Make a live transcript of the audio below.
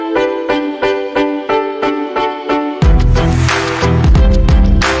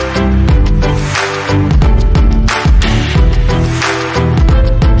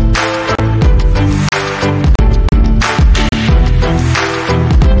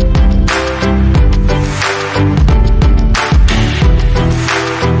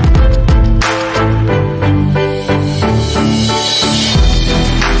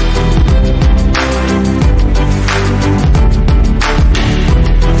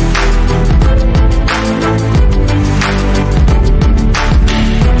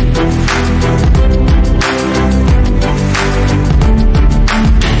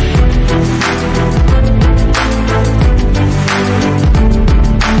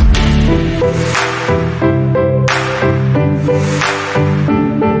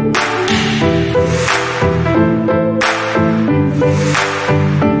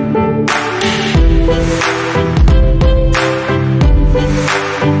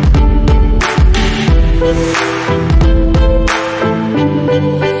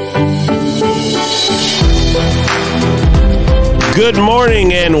Good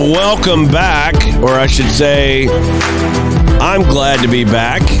morning and welcome back, or I should say, I'm glad to be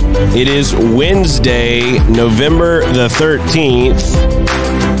back. It is Wednesday, November the 13th.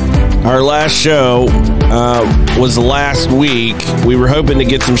 Our last show was last week. We were hoping to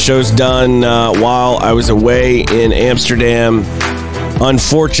get some shows done while I was away in Amsterdam.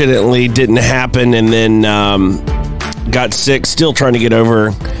 Unfortunately, didn't happen, and then got sick. Still trying to get over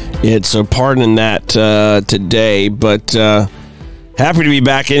it, so pardon that today. But happy to be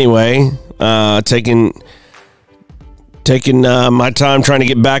back anyway. Taking my time trying to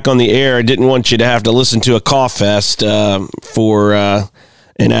get back on the air. I didn't want you to have to listen to a cough fest for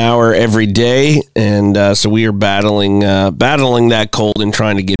an hour every day, and so we are battling that cold and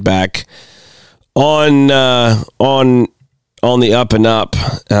trying to get back on the up and up.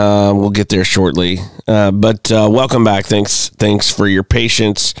 We'll get there shortly, but welcome back. Thanks for your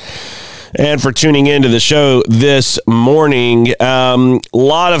patience and for tuning into the show this morning. A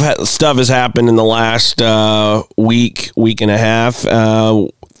lot of stuff has happened in the last week and a half.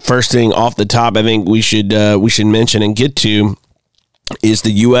 First thing off the top, I think we should mention and get to is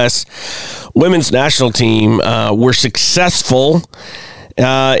the U.S. women's national team were successful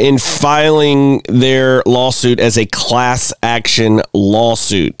in filing their lawsuit as a class action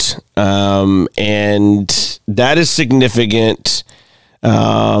lawsuit, and that is significant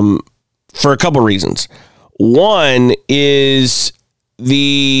for a couple reasons. One is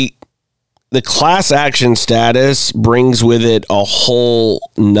the class action status brings with it a whole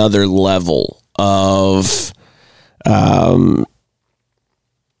nother level of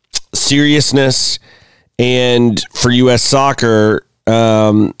seriousness, and for U.S. soccer,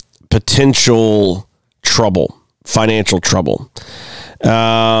 potential trouble, financial trouble,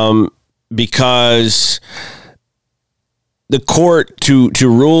 because the court to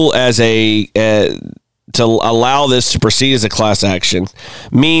rule as to allow this to proceed as a class action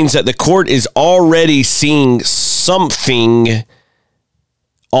means that the court is already seeing something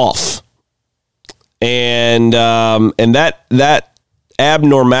off, and that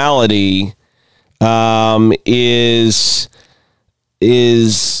abnormality is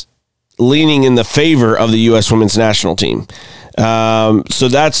leaning in the favor of the U.S. women's national team. So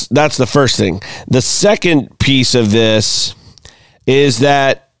that's the first thing. The second piece of this is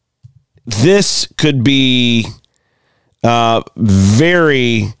that this could be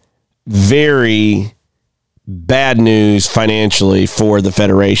very, very bad news financially for the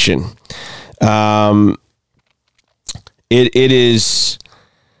federation. It is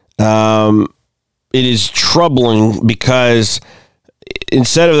troubling because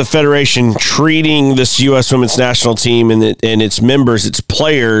instead of the federation treating this U.S. women's national team and its members, its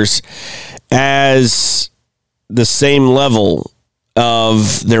players, as the same level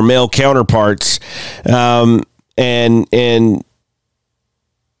of their male counterparts, and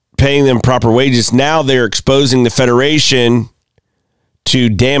paying them proper wages, now they're exposing the federation to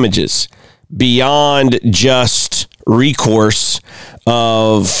damages beyond just recourse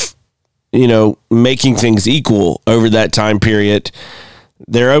of, making things equal over that time period.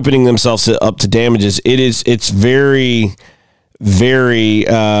 They're opening themselves up to damages. It's very, very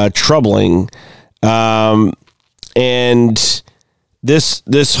troubling. And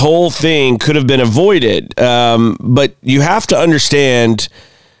this whole thing could have been avoided. But you have to understand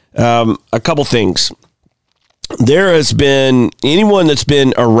a couple things. There has been anyone that's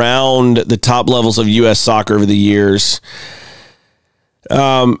been around the top levels of U.S. soccer over the years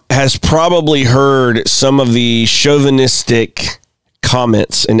has probably heard some of the chauvinistic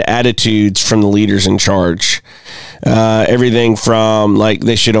comments and attitudes from the leaders in charge. Everything from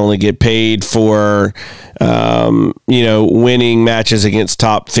they should only get paid for, winning matches against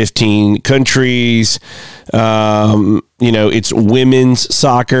top 15 countries. It's women's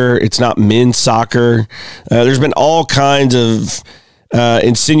soccer. It's not men's soccer. There's been all kinds of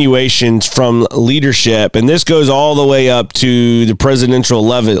insinuations from leadership, and this goes all the way up to the presidential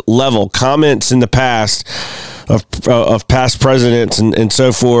level. Comments in the past of past presidents and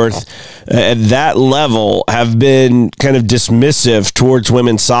so forth at that level have been kind of dismissive towards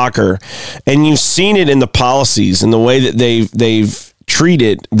women's soccer, and you've seen it in the policies and the way that they've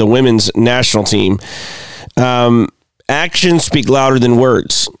treated the women's national team. Actions speak louder than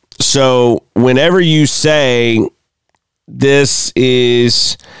words. So whenever you say this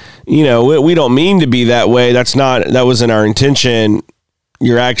is, we don't mean to be that way, that wasn't our intention,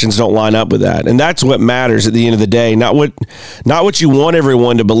 your actions don't line up with that. And that's what matters at the end of the day. Not what you want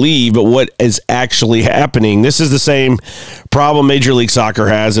everyone to believe, but what is actually happening. This is the same problem Major League Soccer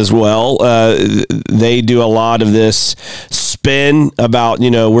has as well. They do a lot of this spin about,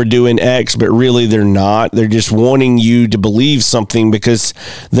 we're doing X, but really they're not. They're just wanting you to believe something because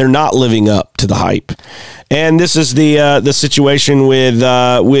they're not living up to the hype. And this is the situation with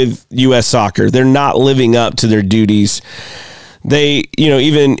U.S. Soccer. They're not living up to their duties. They,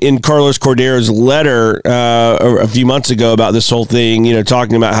 even in Carlos Cordero's letter a few months ago about this whole thing,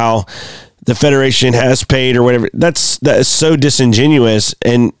 talking about how the federation has paid or whatever, that is so disingenuous.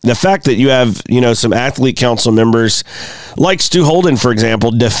 And the fact that you have, some athlete council members like Stu Holden, for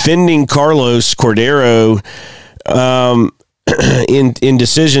example, defending Carlos Cordero in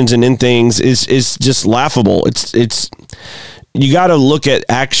decisions and in things is just laughable. It's you got to look at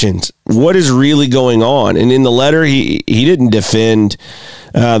actions. What is really going on? And in the letter, he didn't defend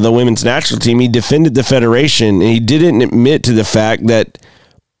the women's national team. He defended the federation, and he didn't admit to the fact that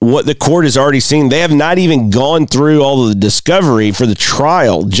what the court has already seen. They have not even gone through all of the discovery for the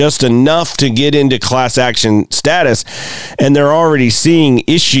trial, just enough to get into class action status, and they're already seeing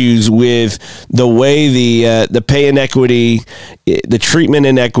issues with the way the pay inequity, the treatment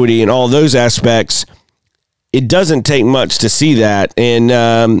inequity, and all those aspects. It doesn't take much to see that,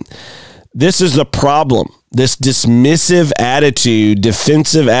 and this is the problem. This dismissive attitude,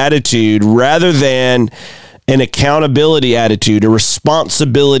 defensive attitude, rather than an accountability attitude, a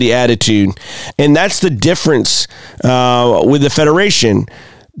responsibility attitude. And that's the difference with the federation.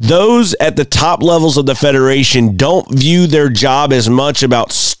 Those at the top levels of the federation don't view their job as much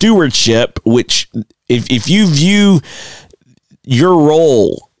about stewardship, which if you view your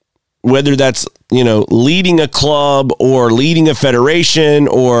role, whether that's, leading a club or leading a federation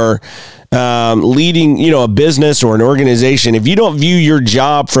or leading, a business or an organization, if you don't view your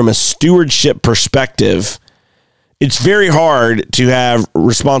job from a stewardship perspective, it's very hard to have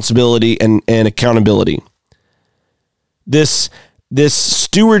responsibility and accountability. This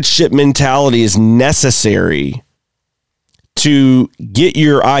stewardship mentality is necessary to get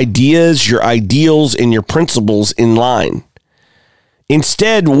your ideas, your ideals, and your principles in line.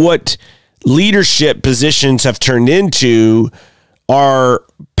 Instead, what leadership positions have turned into are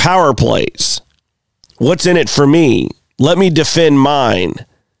power plays. What's in it for me? Let me defend mine.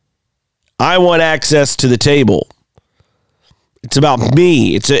 I want access to the table. It's about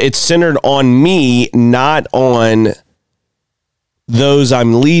me. It's centered on me, not on those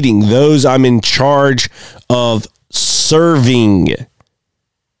I'm leading, those I'm in charge of serving.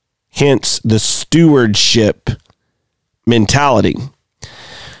 Hence the stewardship mentality.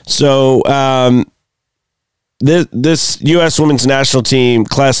 So this U.S. women's national team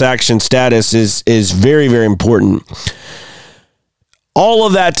class action status is very, very important. All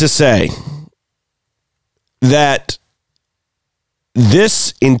of that to say that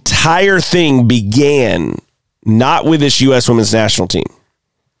this entire thing began not with this U.S. women's national team.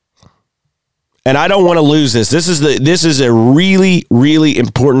 And I don't want to lose this. This is a really, really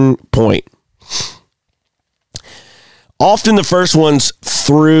important point. Often the first ones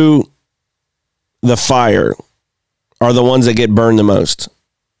through the fire are the ones that get burned the most.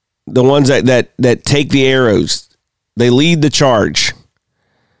 The ones that take the arrows. They lead the charge.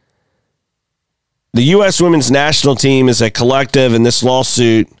 The U.S. women's national team is a collective in this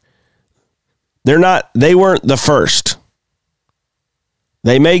lawsuit. They weren't the first.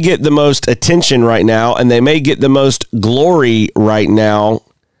 They may get the most attention right now, and they may get the most glory right now.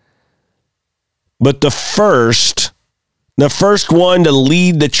 But the first one to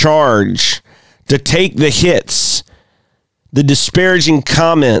lead the charge, to take the hits, the disparaging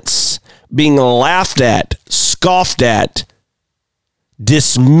comments, being laughed at, scoffed at,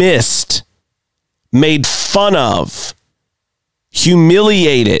 dismissed, made fun of,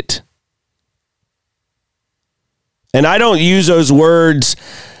 humiliated. And I don't use those words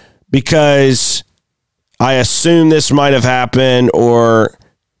because I assume this might have happened or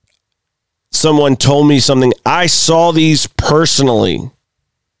someone told me something. I saw these personally.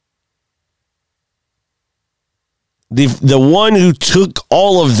 The one who took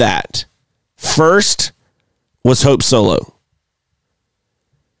all of that first was Hope Solo.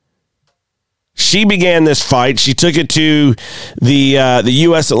 She began this fight. She took it to the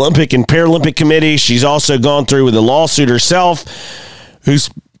U.S. Olympic and Paralympic Committee. She's also gone through with the lawsuit herself, who's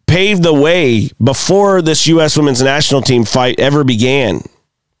paved the way before this U.S. women's national team fight ever began.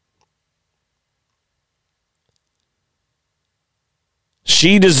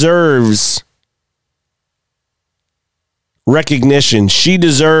 She deserves recognition. She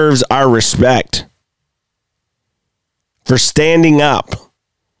deserves our respect for standing up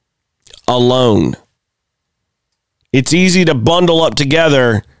alone. It's easy to bundle up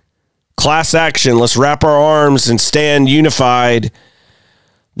together, class action, let's wrap our arms and stand unified.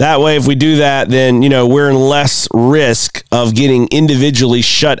 That way, if we do that, then, we're in less risk of getting individually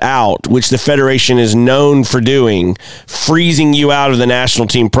shut out, which the Federation is known for doing, freezing you out of the national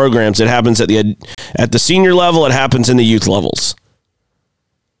team programs. It happens at the senior level. It happens in the youth levels.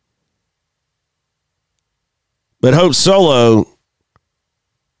 But Hope Solo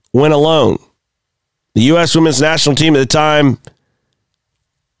went alone. The U.S. women's national team at the time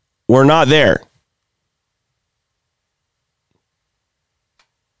were not there.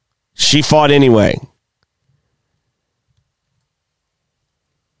 She fought anyway.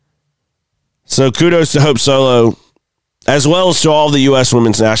 So kudos to Hope Solo, as well as to all the U.S.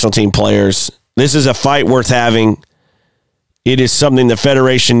 women's national team players. This is a fight worth having. It is something the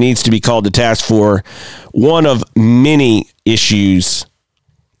Federation needs to be called to task for. One of many issues.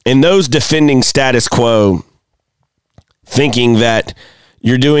 And those defending status quo, thinking that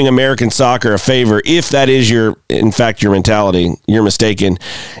you're doing American soccer a favor, if that is in fact your mentality, you're mistaken.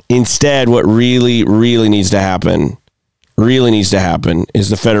 Instead, what really, really needs to happen is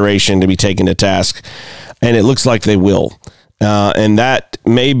the Federation to be taken to task. And it looks like they will. And that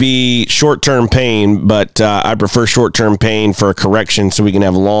may be short-term pain, but I prefer short-term pain for a correction so we can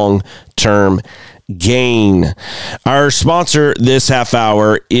have long-term gain. Our sponsor this half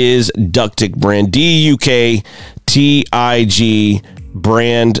hour is Ductic Brand, DUKTIG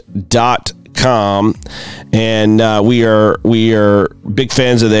brand.com, and we are big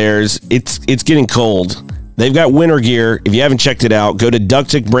fans of theirs. It's getting cold. They've got winter gear. If you haven't checked it out, go to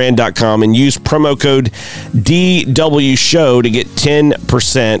ducticbrand.com and use promo code DWShow to get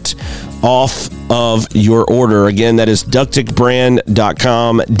 10% off of your order. Again, that is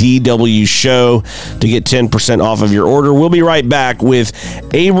ducticbrand.com, DWShow, to get 10% off of your order. We'll be right back with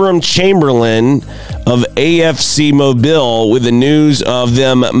Abram Chamberlain of AFC Mobile with the news of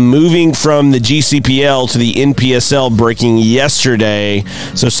them moving from the GCPL to the NPSL breaking yesterday.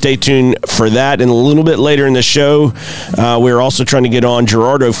 So stay tuned for that. And a little bit later in the show, we're also trying to get on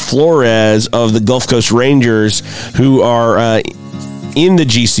Gerardo Flores of the Gulf Coast Rangers, who are in the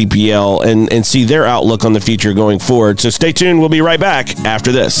GCPL, and see their outlook on the future going forward. So stay tuned. We'll be right back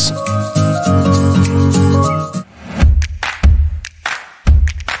after this.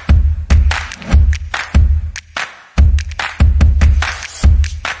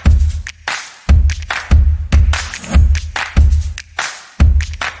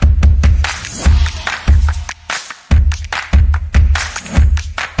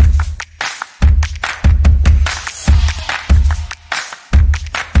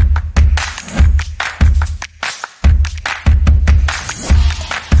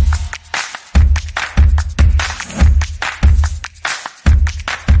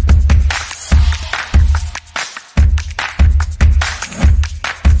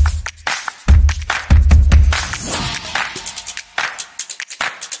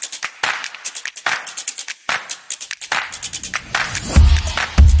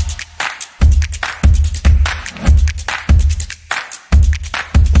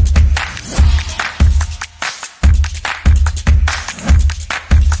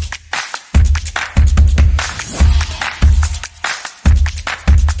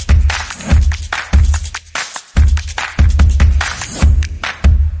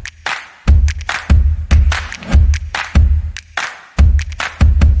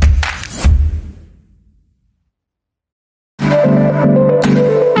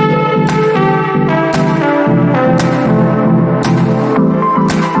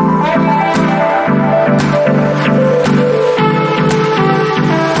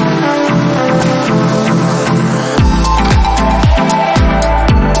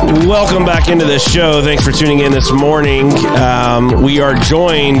 Welcome back into the show. Thanks for tuning in this morning. We are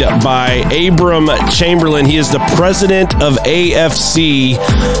joined by Abram Chamberlain. He is the president of AFC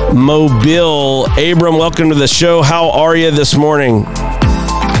Mobile. Abram, welcome to the show. How are you this morning?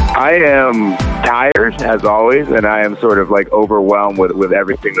 I am tired, as always, and I am sort of like overwhelmed with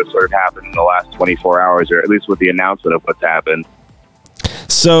everything that sort of happened in the last 24 hours, or at least with the announcement of what's happened.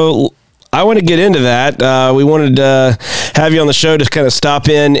 So I want to get into that. We wanted to have you on the show to kind of stop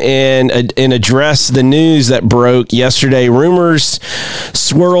in and address the news that broke yesterday. Rumors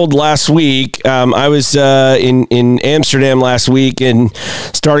swirled last week. I was in Amsterdam last week and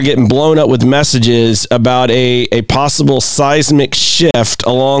started getting blown up with messages about a possible seismic shift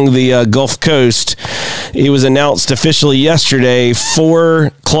along the Gulf Coast. It was announced officially yesterday,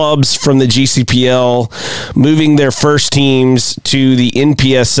 4 clubs from the GCPL moving their first teams to the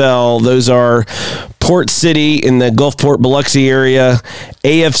NPSL. Those are Port City in the Gulfport, Biloxi area,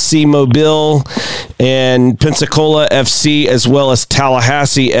 AFC Mobile, and Pensacola FC, as well as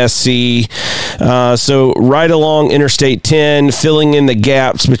Tallahassee SC. So right along Interstate 10, filling in the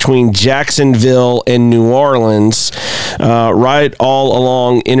gaps between Jacksonville and New Orleans, right all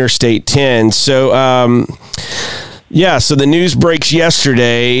along Interstate 10. So, so the news breaks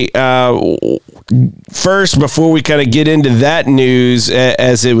yesterday. First, before we kind of get into that news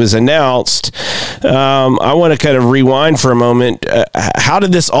as it was announced, I want to kind of rewind for a moment. How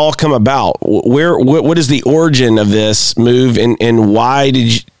did this all come about? What is the origin of this move, and why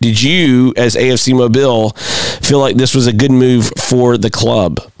did you, as AFC Mobile, feel like this was a good move for the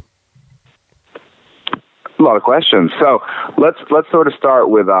club? A lot of questions. So let's sort of start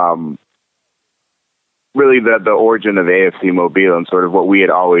with really the origin of AFC Mobile and sort of what we had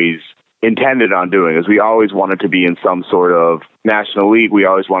always intended on doing. Is we always wanted to be in some sort of national league. We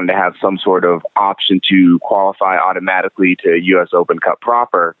always wanted to have some sort of option to qualify automatically to U.S. Open Cup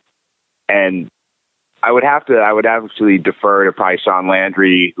proper. And I would actually defer to probably Sean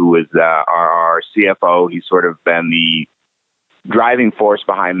Landry, who was our CFO. He's sort of been the driving force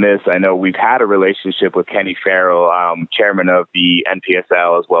behind this. I know we've had a relationship with Kenny Farrell, chairman of the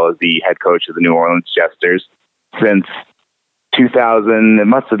NPSL, as well as the head coach of the New Orleans Jesters, since 2000. It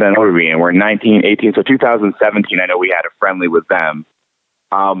must have been, what are we in? We're 19, 18. So 2017, I know we had a friendly with them.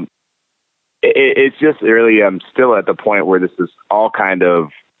 It's just really, I'm still at the point where this is all kind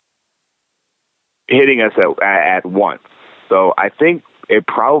of hitting us at once. So I think I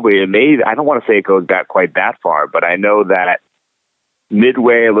don't want to say it goes back quite that far, but I know that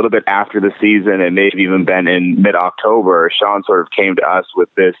midway, a little bit after the season, and maybe even been in mid-October, Sean sort of came to us with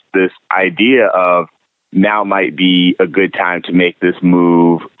this idea of now might be a good time to make this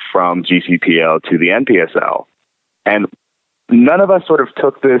move from GCPL to the NPSL. And none of us sort of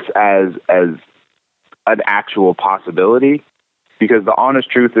took this as an actual possibility, because the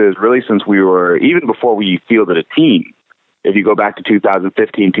honest truth is, really, since even before we fielded a team, if you go back to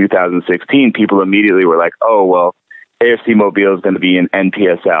 2015, 2016, people immediately were like, oh, well, AFC Mobile is going to be in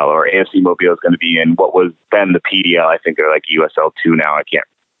NPSL, or AFC Mobile is going to be in what was then the PDL. I think they're like USL 2 now. I can't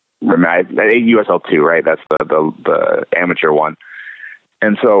remember. I think USL 2, right? That's the amateur one.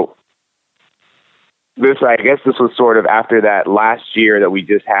 And so I guess this was sort of after that last year that we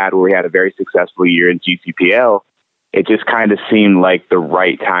just had, where we had a very successful year in GCPL. It just kind of seemed like the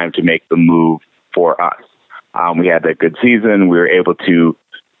right time to make the move for us. We had that good season. We were able to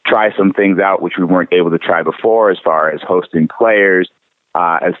try some things out which we weren't able to try before, as far as hosting players,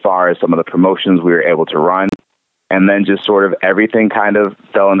 as far as some of the promotions we were able to run. And then just sort of everything kind of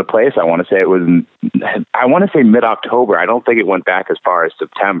fell into place. I want to say mid-October. I don't think it went back as far as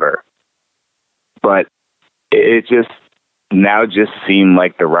September. But it just seemed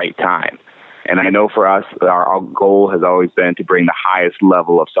like the right time. And I know for us, our goal has always been to bring the highest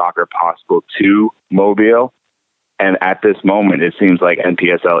level of soccer possible to Mobile. And at this moment, it seems like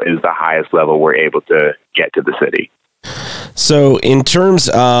NPSL is the highest level we're able to get to the city. So in terms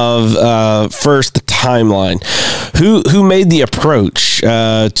of first the timeline, who made the approach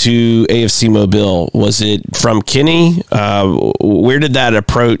to AFC Mobile? Was it from Kenny? Where did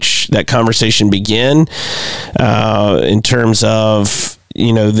that conversation begin in terms of,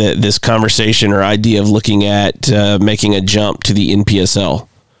 this conversation or idea of looking at making a jump to the NPSL?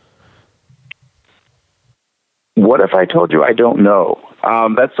 What if I told you I don't know?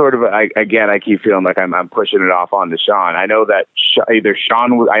 That's sort of, I keep feeling like I'm pushing it off onto Sean. I know that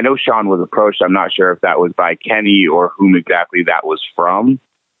Sean was approached. I'm not sure if that was by Kenny or whom exactly that was from,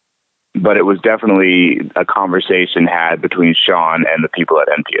 but it was definitely a conversation had between Sean and the people at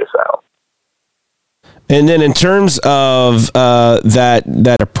NPSL. And then in terms of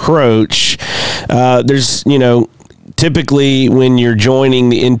that approach, there's, typically when you're joining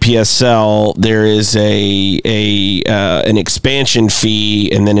the NPSL, there is an expansion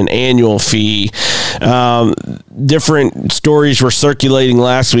fee and then an annual fee. Different stories were circulating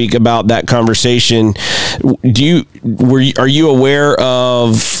last week about that conversation. Are you aware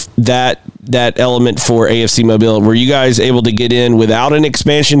of that element for AFC Mobile? Were you guys able to get in without an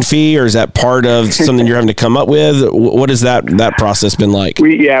expansion fee, or is that part of something you're having to come up with? What has that process been like? I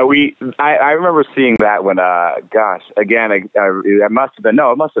remember seeing that when, it must have been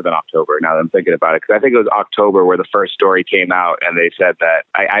October, now that I'm thinking about it, because I think it was October where the first story came out, and they said that,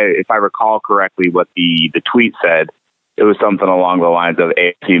 if I recall correctly what the tweet said, it was something along the lines of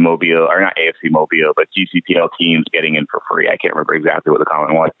AFC Mobile, or not AFC Mobile, but GCPL teams getting in for free. I can't remember exactly what the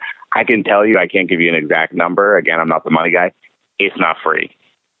comment was. I can tell you, I can't give you an exact number. Again, I'm not the money guy. It's not free.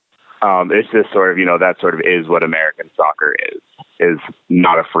 It's just sort of, that sort of is what American soccer is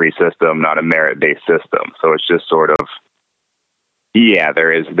not a free system, not a merit-based system. So it's just sort of, yeah,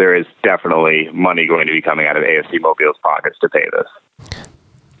 there is definitely money going to be coming out of AFC Mobile's pockets to pay this.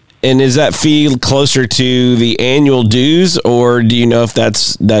 And is that fee closer to the annual dues, or do you know if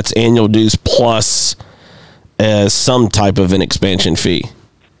that's annual dues plus some type of an expansion fee?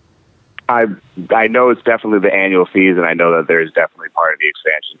 I know it's definitely the annual fees, and I know that there's definitely part of the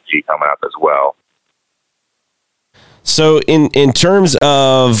expansion fee coming up as well. So in terms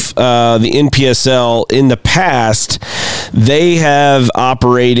of the NPSL, in the past, they have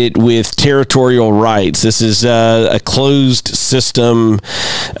operated with territorial rights. This is a closed system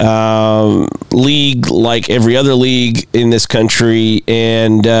league like every other league in this country,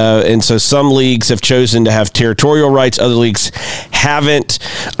 and so some leagues have chosen to have territorial rights, other leagues haven't.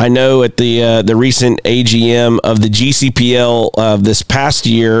 I know at the recent AGM of the GCPL this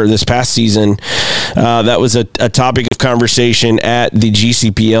past season, that was a topic of conversation at the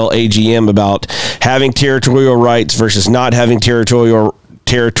GCPL AGM about having territorial rights versus not having territorial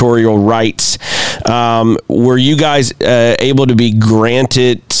rights. Were you guys able to be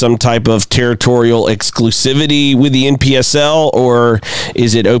granted some type of territorial exclusivity with the NPSL, or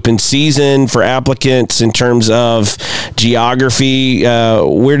is it open season for applicants in terms of geography?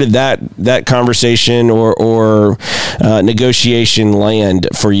 Where did that conversation or negotiation land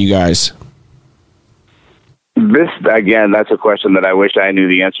for you guys? This, again, that's a question that I wish I knew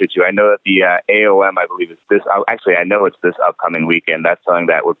the answer to. I know that the AOM, I believe, is this. Actually, I know it's this upcoming weekend. That's something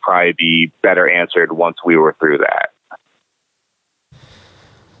that would probably be better answered once we were through that.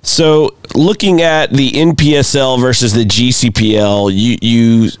 So, looking at the NPSL versus the GCPL,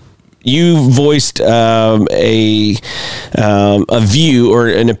 you voiced a view or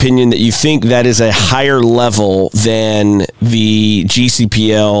an opinion that you think that is a higher level than the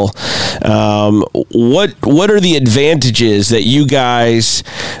GCPL. What are the advantages that you guys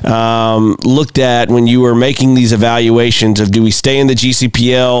looked at when you were making these evaluations of, do we stay in the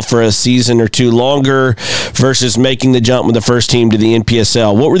GCPL for a season or two longer versus making the jump with the first team to the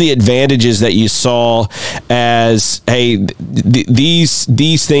NPSL? What were the advantages that you saw as, hey,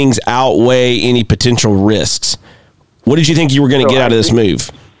 these things outweigh any potential risks? What did you think you were going to get out of this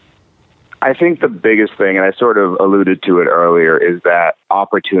move? I think the biggest thing, and I sort of alluded to it earlier, is that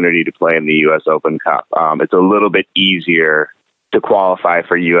opportunity to play in the U.S. Open Cup. It's a little bit easier to qualify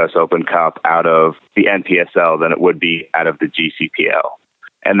for U.S. Open Cup out of the NPSL than it would be out of the GCPL.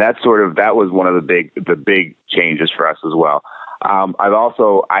 And that was one of the big changes for us as well.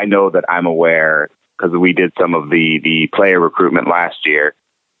 I know that I'm aware, because we did some of the player recruitment last year,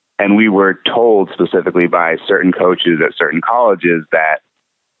 and we were told specifically by certain coaches at certain colleges that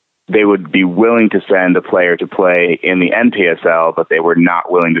they would be willing to send a player to play in the NPSL, but they were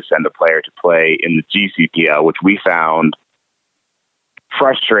not willing to send a player to play in the GCPL, which we found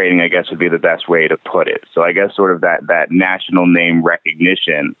frustrating, I guess would be the best way to put it. So I guess sort of that national name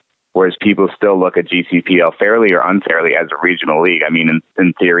recognition, whereas people still look at GCPL fairly or unfairly as a regional league. I mean,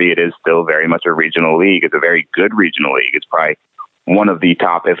 in theory, it is still very much a regional league. It's a very good regional league. It's probably one of the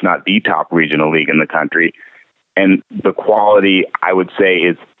top, if not the top regional league in the country. And the quality, I would say,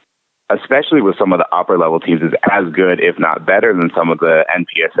 is, especially with some of the upper level teams, is as good, if not better, than some of the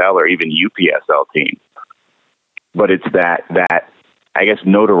NPSL or even UPSL teams. But it's that I guess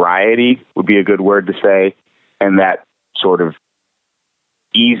notoriety would be a good word to say, and that sort of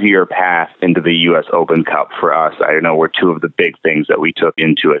easier path into the U.S. Open Cup for us, I know, were two of the big things that we took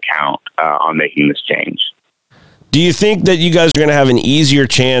into account on making this change. Do you think that you guys are going to have an easier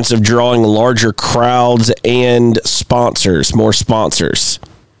chance of drawing larger crowds and sponsors, more sponsors?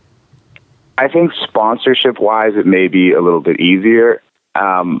 I think sponsorship-wise, it may be a little bit easier.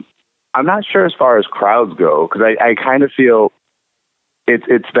 I'm not sure as far as crowds go, because I kind of feel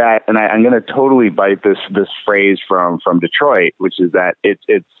it's that, and I'm going to totally bite this phrase from Detroit, which is that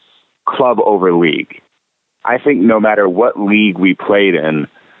it's club over league. I think no matter what league we played in,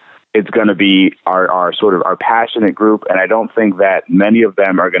 it's going to be our sort of our passionate group, and I don't think that many of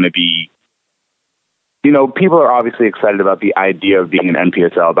them are going to be, people are obviously excited about the idea of being an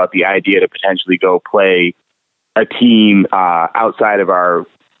NPSL, about the idea to potentially go play a team outside of our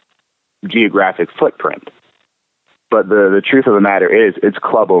geographic footprint. But the truth of the matter is, it's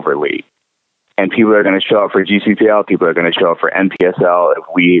club over league. And people are going to show up for GCPL, people are going to show up for NPSL. If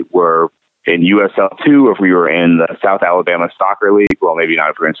we were in USL2, if we were in the South Alabama Soccer League, well, maybe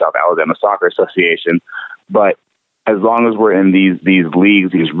not if we're in South Alabama Soccer Association, but as long as we're in these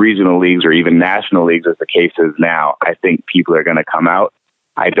leagues, these regional leagues, or even national leagues, as the case is now, I think people are going to come out.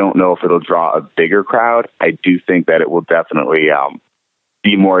 I don't know if it'll draw a bigger crowd. I do think that it will definitely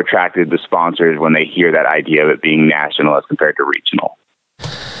be more attractive to sponsors when they hear that idea of it being national as compared to regional.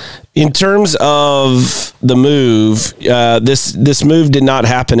 In terms of the move, this move did not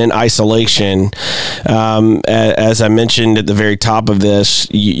happen in isolation. As I mentioned at the very top of this,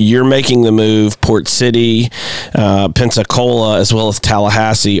 you're making the move. Port City, Pensacola, as well as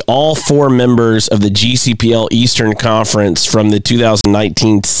Tallahassee, all four members of the GCPL Eastern Conference from the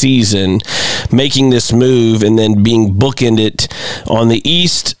 2019 season, making this move and then being bookended on the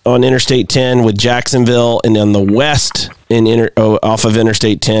east on Interstate 10 with Jacksonville, and on the west off of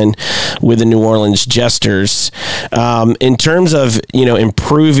Interstate 10 with the New Orleans Jesters. In terms of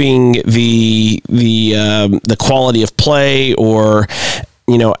improving the quality of play, or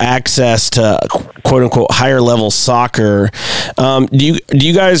access to quote unquote higher level soccer, do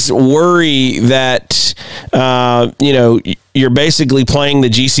you guys worry that you're basically playing the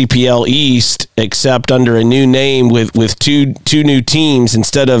GCPL East except under a new name with two new teams?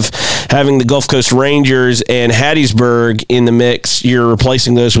 Instead of having the Gulf Coast Rangers and Hattiesburg in the mix, you're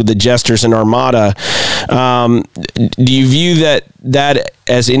replacing those with the Jesters and Armada. Do you view that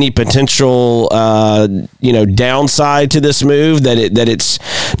as any potential downside to this move, that it's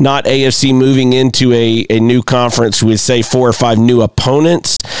not AFC moving into a new conference with, say, 4 or 5 new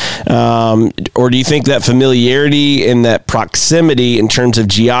opponents? Or do you think that familiarity and that proximity in terms of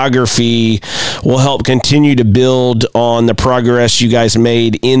geography will help continue to build on the progress you guys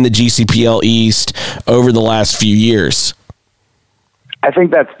made in the GCPL East over the last few years? I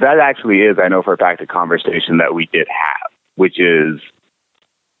think that actually is, I know for a fact, a conversation that we did have, which is,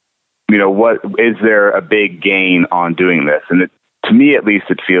 what is there a big gain on doing this? And to me, at least,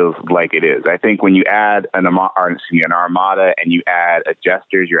 it feels like it is. I think when you add an Armada and you add a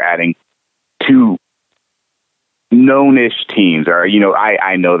Jesters, you're adding 2 known-ish teams. Or,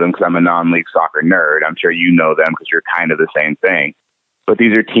 I know them because I'm a non-league soccer nerd. I'm sure you know them because you're kind of the same thing. But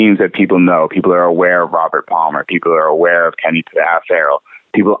these are teams that people know. People are aware of Robert Palmer. People are aware of Kenny Farrell.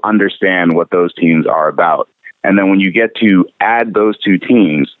 People understand what those teams are about. And then when you get to add those 2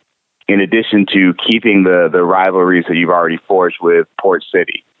 teams, in addition to keeping the rivalries that you've already forged with Port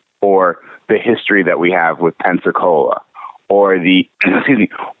City, or the history that we have with Pensacola, or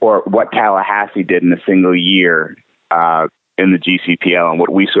or what Tallahassee did in a single year in the GCPL, and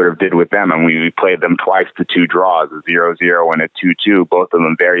what we sort of did with them. And we played them twice to 2 draws, a 0-0 and a 2-2, both of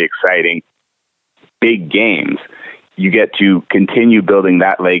them very exciting, big games. You get to continue building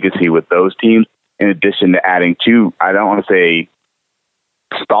that legacy with those teams, in addition to adding 2, I don't want to say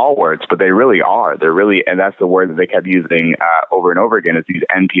stalwarts, but they really are. They're really, and that's the word that they kept using over and over again, is these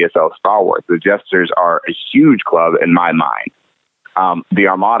NPSL stalwarts. The Jesters are a huge club in my mind. The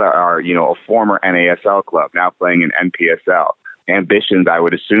Armada are, a former NASL club now playing in NPSL. Ambitions, I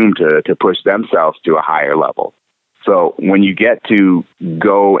would assume, to push themselves to a higher level. So when you get to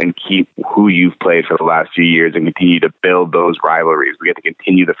go and keep who you've played for the last few years and continue to build those rivalries, we get to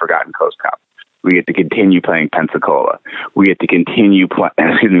continue the Forgotten Coast Cup. We get to continue playing Pensacola. We get to continue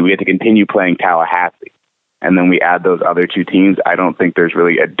playing Tallahassee. And then we add those other 2 teams. I don't think there's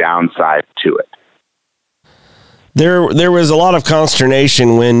really a downside to it. There was a lot of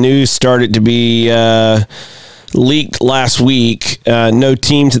consternation when news started to be leaked last week. No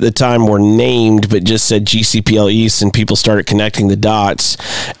teams at the time were named, but just said GCPL East, and people started connecting the dots.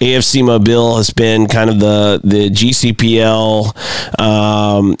 AFC Mobile has been kind of the GCPL,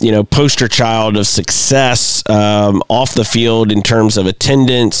 poster child of success off the field in terms of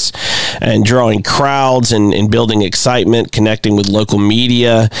attendance and drawing crowds and building excitement, connecting with local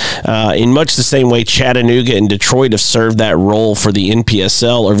media. In much the same way Chattanooga and Detroit have served that role for the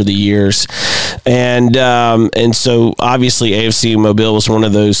NPSL over the years. And so obviously AFC Mobile was one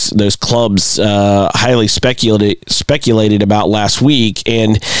of those clubs highly speculated about last week.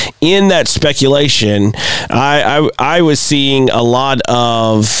 And in that speculation, I was seeing a lot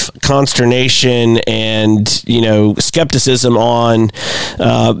of consternation and, skepticism on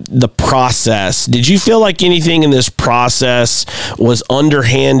the process. Did you feel like anything in this process was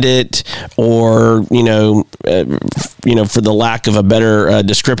underhanded or, for the lack of a better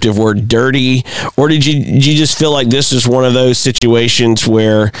descriptive word, dirty? Or did you just feel like this is one of those situations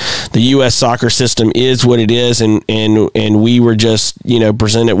where the U.S. soccer system is what it is, and we were just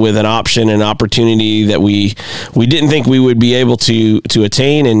presented with an option, an opportunity that we didn't think we would be able to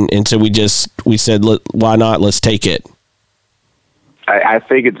attain, and so we said, why not? Let's take it. I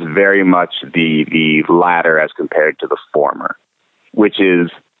think it's very much the latter as compared to the former, which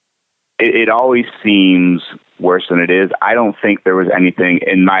is it always seems worse than it is. I don't think there was anything,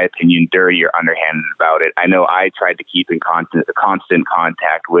 in my opinion, dirty or underhanded about it. I know I tried to keep in constant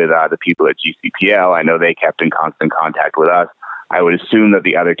contact with the people at GCPL. I know they kept in constant contact with us. I would assume that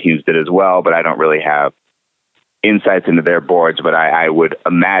the other teams did as well, but I don't really have insights into their boards. But I would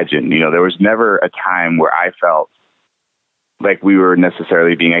imagine, there was never a time where I felt like we were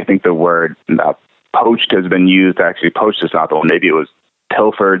necessarily being, I think the word poached has been used. Actually, poached is not the one. Maybe it was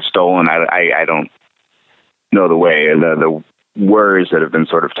pilfered, stolen. I don't know the words that have been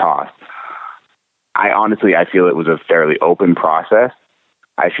sort of tossed. I feel it was a fairly open process.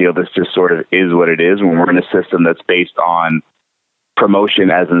 I feel this just sort of is what it is when we're in a system that's based on promotion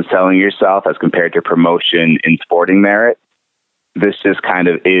as in selling yourself as compared to promotion in sporting merit. This just kind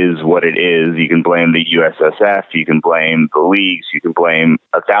of is what it is. You can blame the USSF, you can blame the leagues, you can blame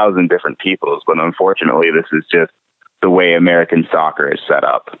 1,000 different peoples, but unfortunately this is just the way American soccer is set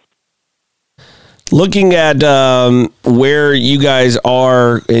up. Looking at where you guys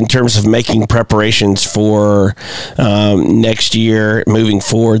are in terms of making preparations for next year, moving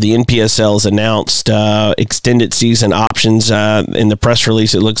forward, the NPSL has announced extended season options. In the press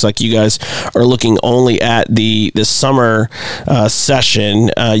release, it looks like you guys are looking only at the summer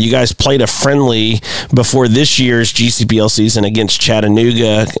session. You guys played a friendly before this year's GCPL season against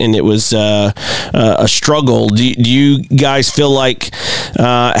Chattanooga, and it was a struggle. Do you guys feel like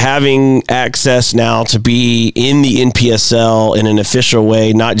having access now to be in the NPSL in an official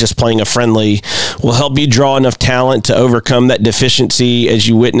way, not just playing a friendly, will help you draw enough talent to overcome that deficiency as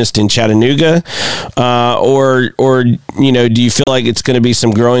you witnessed in Chattanooga? Or do you feel like it's going to be some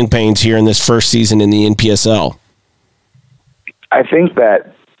growing pains here in this first season in the NPSL? I think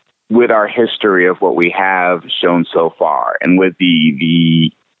that with our history of what we have shown so far, and with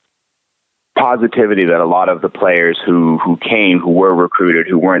the positivity that a lot of the players who were recruited,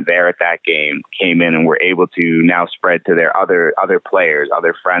 who weren't there at that game, came in and were able to now spread to their other players,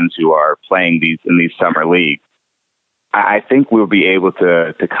 other friends who are playing in these summer leagues. I think we'll be able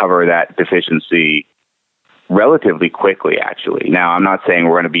to cover that deficiency relatively quickly, actually. Now, I'm not saying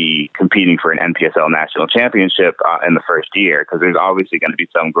we're going to be competing for an NPSL national championship in the first year, because there's obviously going to be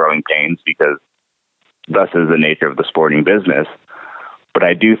some growing pains, because thus is the nature of the sporting business. But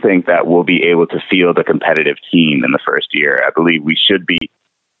I do think that we'll be able to field a competitive team in the first year. I believe we should be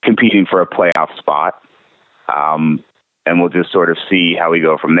competing for a playoff spot. And we'll just sort of see how we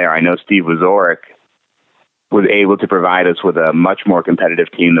go from there. I know Steve Wazorek was able to provide us with a much more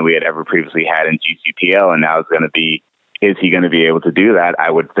competitive team than we had ever previously had in GCPL. And now is he going to be able to do that? I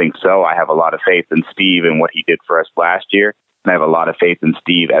would think so. I have a lot of faith in Steve and what he did for us last year. And I have a lot of faith in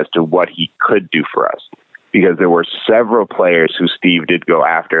Steve as to what he could do for us, because there were several players who Steve did go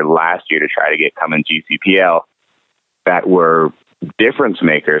after last year to try to get come in GCPL that were difference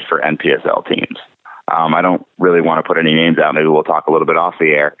makers for NPSL teams. I don't really want to put any names out. Maybe we'll talk a little bit off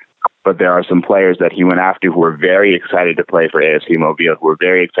the air. But there are some players that he went after who were very excited to play for AFC Mobile, who were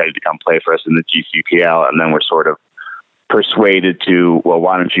very excited to come play for us in the GCPL, and then were sort of persuaded to, well,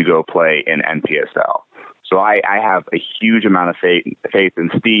 why don't you go play in NPSL? So I have a huge amount of faith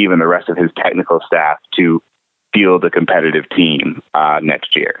in Steve and the rest of his technical staff to field a competitive team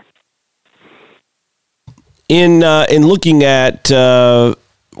next year. In looking at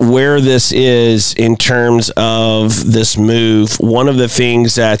where this is in terms of this move, one of the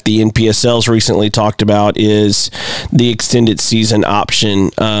things that the NPSL's recently talked about is the extended season option.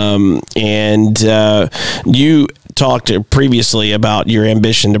 And you talked previously about your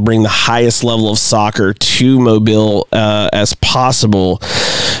ambition to bring the highest level of soccer to Mobile as possible.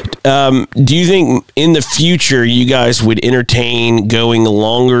 Do you think in the future you guys would entertain going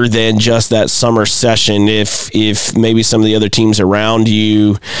longer than just that summer session if maybe some of the other teams around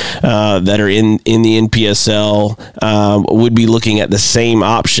you that are in the NPSL would be looking at the same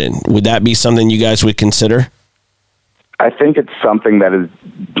option? Would that be something you guys would consider? I think it's something that is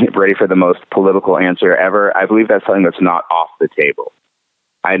ready for the most political answer ever. I believe that's something that's not off the table.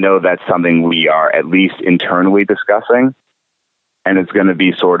 I know that's something we are at least internally discussing, and it's going to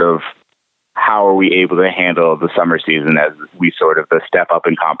be sort of how are we able to handle the summer season as we sort of the step up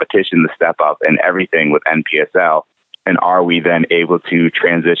in competition, the step up in everything with NPSL, and are we then able to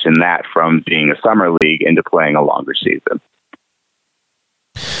transition that from being a summer league into playing a longer season?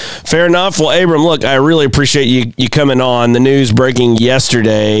 Fair enough. Well, Abram, look, I really appreciate you coming on. The news breaking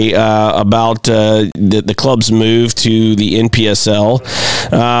yesterday about the club's move to the NPSL,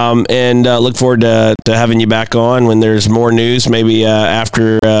 and look forward to having you back on when there's more news. Maybe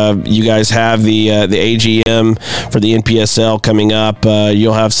after you guys have the AGM for the NPSL coming up,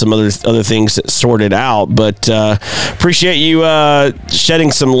 you'll have some other things sorted out. But appreciate you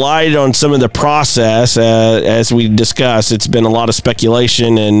shedding some light on some of the process. As we discussed, it's been a lot of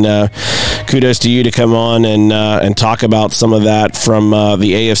speculation, and kudos to you to come on and talk about some of that from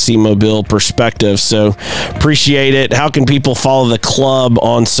the AFC Mobile perspective. So appreciate it. How can people follow the club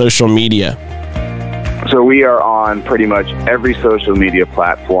on social media? So we are on pretty much every social media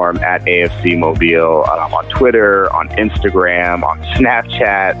platform at AFC Mobile, on Twitter, on Instagram, on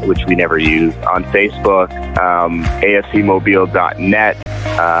Snapchat, which we never use, on Facebook, AFCmobile.net.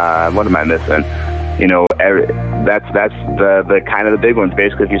 What am I missing? That's the kind of the big ones.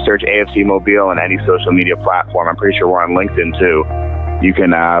 Basically, if you search AFC Mobile on any social media platform, I'm pretty sure we're on LinkedIn too. You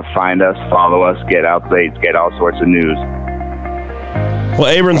can find us, follow us, get updates, get all sorts of news.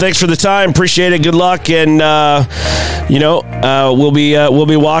 Well, Abram, thanks for the time. Appreciate it. Good luck, and we'll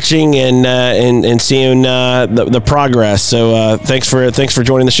be watching and seeing the progress. So thanks for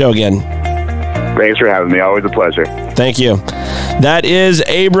joining the show again. Thanks for having me. Always a pleasure. Thank you. That is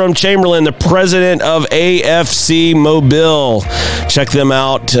Abram Chamberlain, the president of AFC Mobile. Check them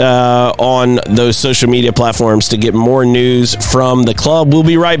out on those social media platforms to get more news from the club. We'll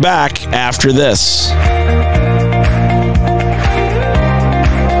be right back after this.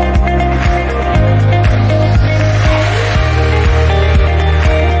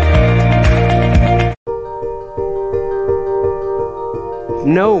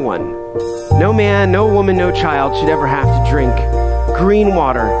 No one, no man, no woman, no child should ever have to drink green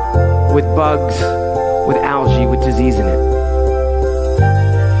water with bugs, with algae, with disease in it.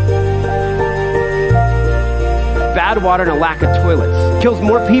 Bad water and a lack of toilets kills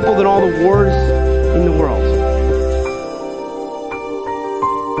more people than all the wars in the world.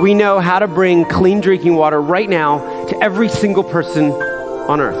 We know how to bring clean drinking water right now to every single person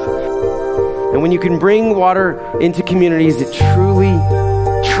on earth. And when you can bring water into communities, it truly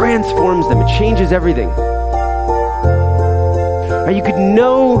transforms them. It changes everything. Or you could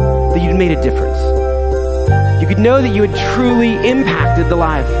know that you'd made a difference. You could know that you had truly impacted the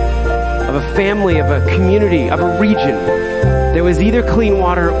life of a family, of a community, of a region. There was either clean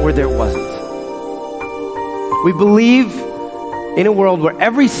water or there wasn't. We believe in a world where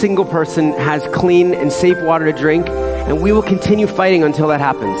every single person has clean and safe water to drink, and we will continue fighting until that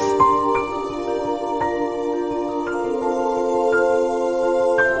happens.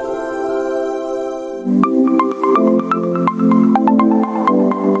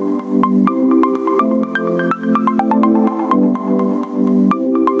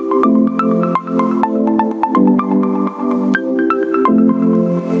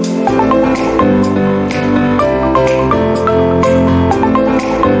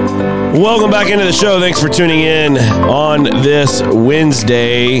 Welcome back into the show. Thanks for tuning in on this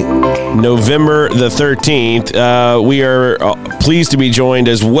Wednesday, November the 13th. We are pleased to be joined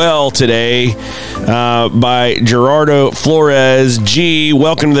as well today by Gerardo Flores. G,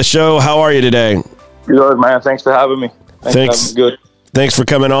 welcome to the show. How are you today? Good, man. Thanks for having me. Thanks. Good. Thanks for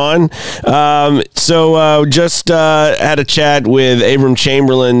coming on. Just had a chat with Abram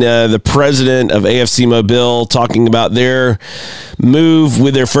Chamberlain, the president of AFC Mobile, talking about their move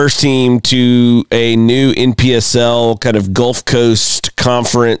with their first team to a new NPSL kind of Gulf Coast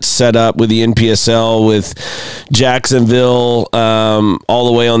conference setup with the NPSL with Jacksonville all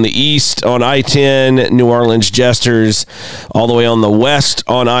the way on the east on I-10, New Orleans Jesters all the way on the west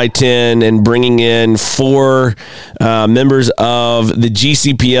on I-10, and bringing in 4 members of the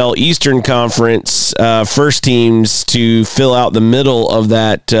GCPL Eastern Conference first teams to fill out the middle of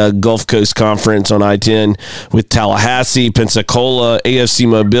that Gulf Coast Conference on I-10 with Tallahassee, Pensacola, AFC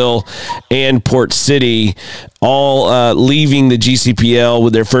Mobile, and Port City, all leaving the GCPL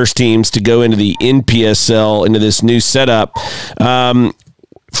with their first teams to go into the NPSL, into this new setup. From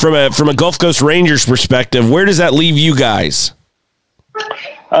a Gulf Coast Rangers perspective, where does that leave you guys?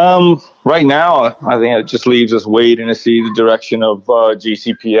 Right now, I think it just leaves us waiting to see the direction of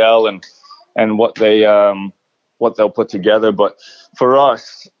GCPL and what they'll put together. But for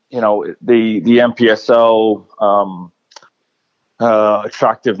us, the NPSL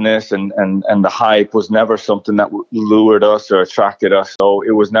attractiveness and the hype was never something that lured us or attracted us. So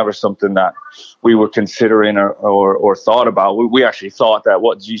it was never something that we were considering or thought about. We actually thought that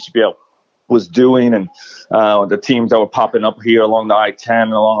what GCPL was doing and the teams that were popping up here along the I-10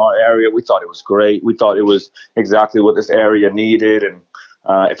 and along our area, we thought it was great. We thought it was exactly what this area needed, and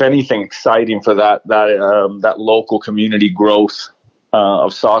if anything, exciting for that local community growth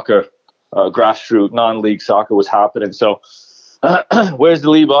of soccer, grassroots non-league soccer was happening. So where's it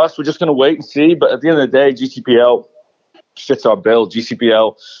leave us? We're just going to wait and see. But at the end of the day, GCPL fits our bill.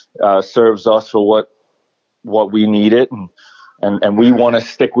 GCPL serves us for what we need it, and we want to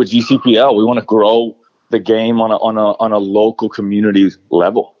stick with GCPL. We want to grow the game on a local community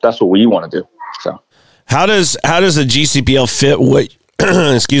level. That's what we want to do. So, how does the GCPL fit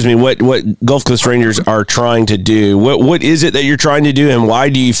excuse me, what Gulf Coast Rangers are trying to do. What is it that you're trying to do, and why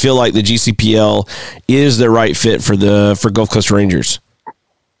do you feel like the GCPL is the right fit for Gulf Coast Rangers?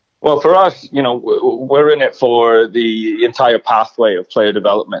 Well, for us, we're in it for the entire pathway of player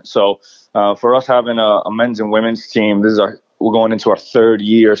development. So for us having a men's and women's team, we're going into our third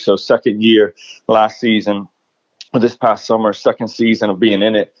year. So second year last season, or this past summer, second season of being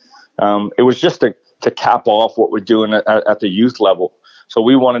in it. It was just to cap off what we're doing at the youth level. So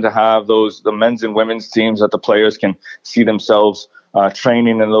we wanted to have the men's and women's teams that the players can see themselves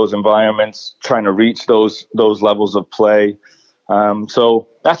training in those environments, trying to reach those levels of play. So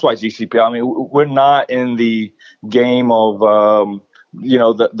that's why GCPL. I mean, we're not in the game of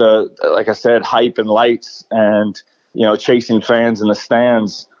like I said, hype and lights and chasing fans in the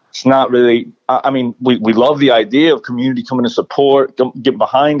stands. It's not really. I mean, we love the idea of community coming to support, get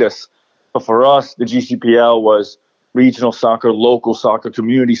behind us. But for us, the GCPL was regional soccer, local soccer,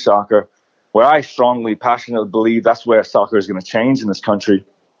 community soccer, where I strongly, passionately believe that's where soccer is going to change in this country.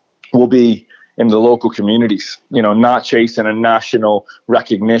 Will be in the local communities, not chasing a national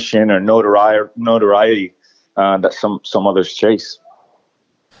recognition or notoriety that some others chase.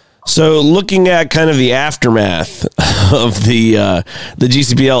 So looking at kind of the aftermath of the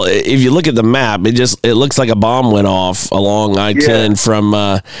GCPL, if you look at the map, it looks like a bomb went off along I-10 from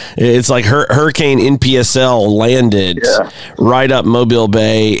it's like Hurricane NPSL landed right up Mobile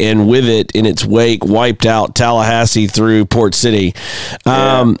Bay, and with it in its wake wiped out Tallahassee through Port City.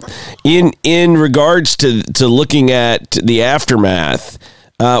 In regards to looking at the aftermath,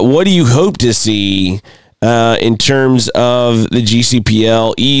 what do you hope to see in terms of the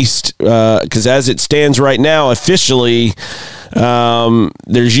GCPL East? Because as it stands right now, officially,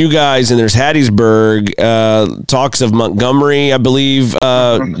 there's you guys and there's Hattiesburg, talks of Montgomery, I believe,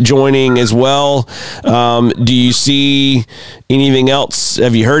 joining as well. Do you see anything else?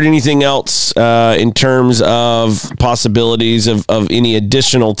 Have you heard anything else in terms of possibilities of any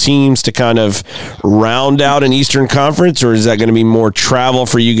additional teams to kind of round out an Eastern Conference, or is that going to be more travel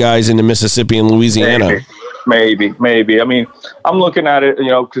for you guys into Mississippi and Louisiana? Maybe. I mean, I'm looking at it,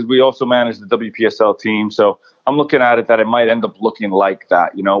 because we also manage the WPSL team. So I'm looking at it that it might end up looking like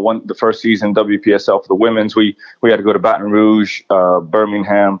that. The first season WPSL for the women's, we had to go to Baton Rouge,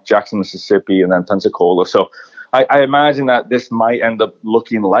 Birmingham, Jackson, Mississippi, and then Pensacola. So I imagine that this might end up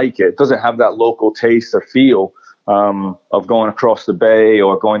looking like it. It doesn't have that local taste or feel of going across the bay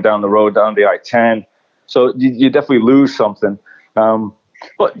or going down the road, down the I-10. So you definitely lose something.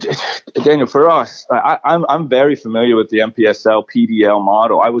 But Daniel, for us, I'm very familiar with the MPSL PDL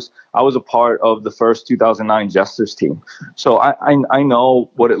model. I was a part of the first 2009 Jesters team, so I know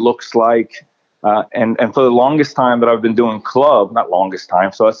what it looks like. And for the longest time that I've been doing club, not longest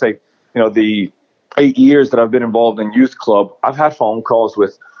time, so let's say the 8 years that I've been involved in youth club, I've had phone calls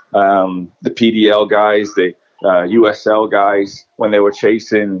with the PDL guys, the USL guys when they were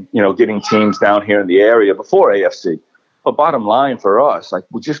chasing getting teams down here in the area before AFC. But bottom line for us, like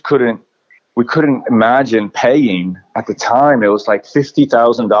we couldn't imagine paying at the time. It was like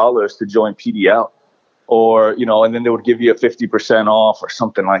 $50,000 to join PDL, or and then they would give you a 50% off or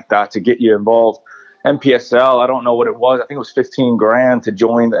something like that to get you involved. MPSL, I don't know what it was. I think it was $15,000 to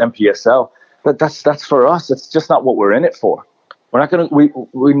join the MPSL. But that's for us. It's just not what we're in it for. We're not gonna.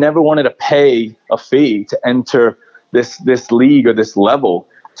 We never wanted to pay a fee to enter this league or this level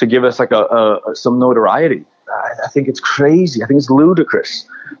to give us like some notoriety. I think it's crazy. I think it's ludicrous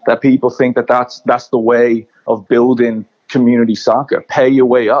that people think that's the way of building community soccer. Pay your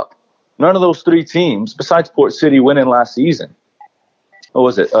way up. None of those three teams, besides Port City winning last season, what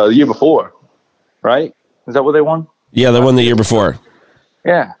was it? The year before, right? Is that what they won? Yeah, they won the year before.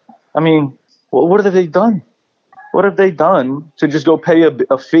 Yeah. I mean, what have they done? What have they done to just go pay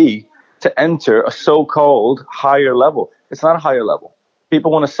a fee to enter a so-called higher level? It's not a higher level. People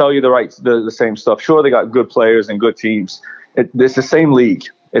want to sell you the same stuff. Sure, they got good players and good teams. It's the same league.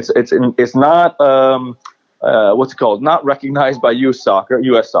 It's not what's it called? Not recognized by U.S.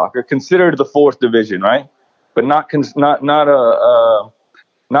 soccer. Considered the fourth division, right? But not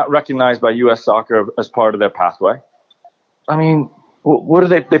recognized by U.S. soccer as part of their pathway. I mean, what are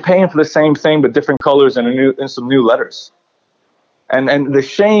they? They're paying for the same thing but different colors and some new letters. And the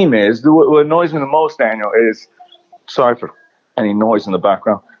shame is, what annoys me the most, Daniel, is, sorry for any noise in the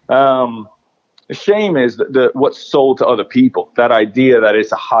background. The shame is that what's sold to other people, that idea that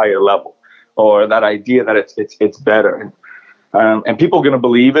it's a higher level, or that idea that it's better, and people are going to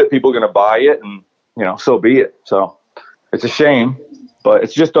believe it, people are going to buy it, and so be it. So it's a shame, but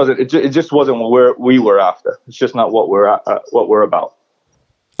it just wasn't what we were after. It's just not what we're about.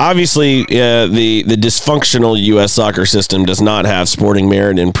 obviously, the dysfunctional U.S. soccer system does not have sporting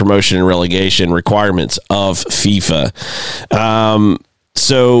merit and promotion and relegation requirements of FIFA.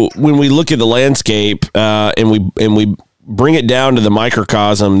 So when we look at the landscape and we bring it down to the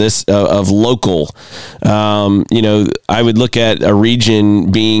microcosm of local, I would look at a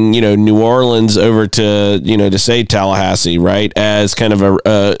region being, New Orleans over to say Tallahassee, right, as kind of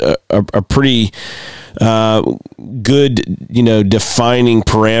a pretty good, defining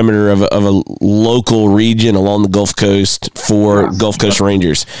parameter of a local region along the Gulf Coast for Gulf Coast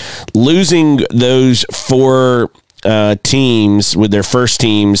Rangers. Losing those 4 teams with their first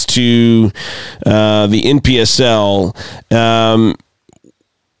teams to the NPSL.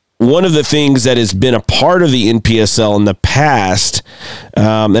 One of the things that has been a part of the NPSL in the past,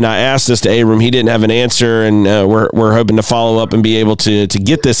 and I asked this to Abram, he didn't have an answer, and we're hoping to follow up and be able to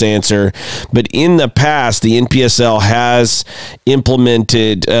get this answer. But in the past, the NPSL has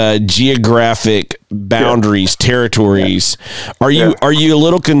implemented geographic boundaries, territories. Are you a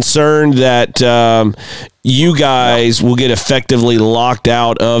little concerned that you guys will get effectively locked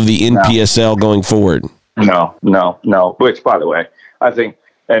out of the NPSL going forward? No. Which, by the way, I think.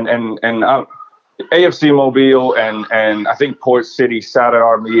 And AFC Mobile and I think Port City sat at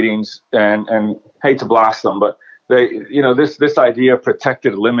our meetings and hate to blast them, but they, this idea of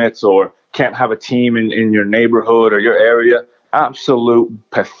protected limits or can't have a team in your neighborhood or your area, absolute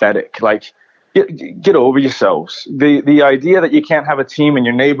pathetic. Like, get over yourselves. The idea that you can't have a team in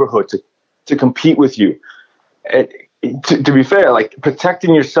your neighborhood to compete with you. To be fair, like,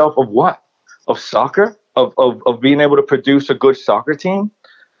 protecting yourself of what? Of soccer? Of being able to produce a good soccer team?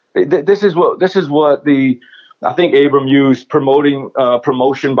 This is what I think Abram used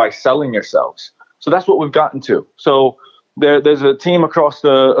promotion by selling yourselves. So that's what we've gotten to. So there's a team across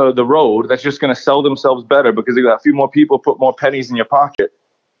the road that's just going to sell themselves better because they got a few more people, put more pennies in your pocket.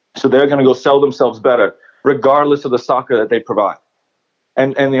 So they're going to go sell themselves better, regardless of the soccer that they provide.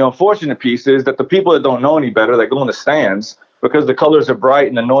 And the unfortunate piece is that the people that don't know any better, that go in the stands because the colors are bright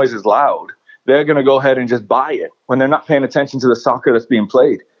and the noise is loud, they're going to go ahead and just buy it when they're not paying attention to the soccer that's being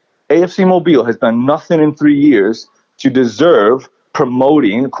played. AFC Mobile has done nothing in 3 years to deserve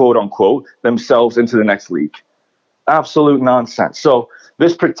promoting, quote unquote, themselves into the next league. Absolute nonsense. So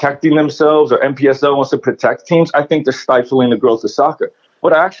this protecting themselves, or NPSL wants to protect teams, I think they're stifling the growth of soccer.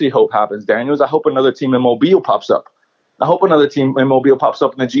 What I actually hope happens, Daniel, is I hope another team in Mobile pops up. I hope another team in Mobile pops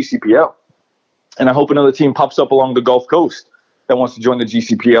up in the GCPL. And I hope another team pops up along the Gulf Coast that wants to join the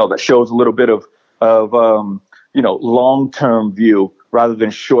GCPL, that shows a little bit of long-term view rather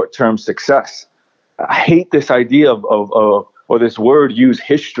than short-term success. I hate this idea of or this word, use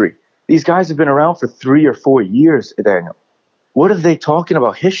history. These guys have been around for 3 or 4 years, Daniel. What are they talking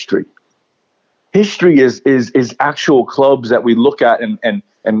about history? History is actual clubs that we look at and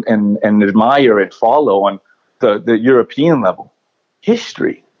admire and follow on the European level.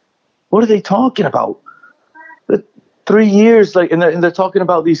 History. What are they talking about? 3 years, like, and they're talking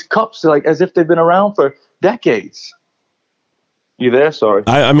about these cups like as if they've been around for decades. You there? Sorry,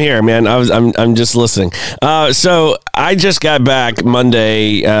 I'm here, man. I'm just listening. So I just got back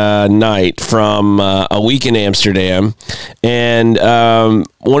Monday night from a week in Amsterdam, and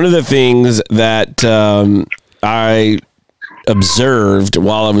one of the things that I observed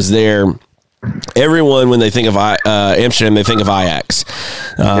while I was there. Everyone, when they think of Amsterdam, they think of Ajax,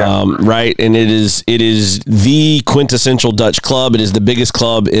 right? And it is the quintessential Dutch club. It is the biggest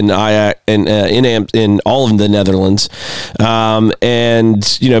club in Ajax in all of the Netherlands. And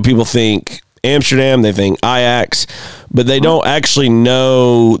people think Amsterdam, they think Ajax, but they don't actually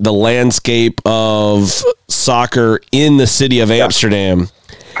know the landscape of soccer in the city of Amsterdam.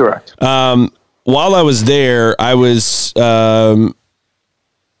 Correct. While I was there, I was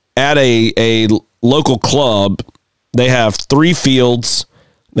at a local club. They have 3 fields.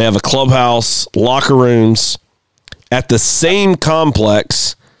 They have a clubhouse, locker rooms. At the same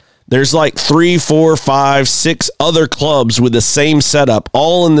complex, there's like 3, 4, 5, 6 other clubs with the same setup,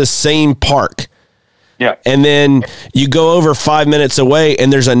 all in the same park. Yeah. And then you go over 5 minutes away,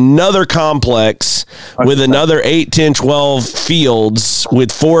 and there's another complex with another 8, 10, 12 fields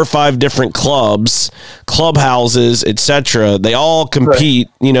with 4 or 5 different clubhouses, etc. They all compete,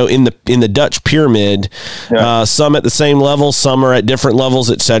 in the Dutch pyramid. Yeah. Some at the same level, some are at different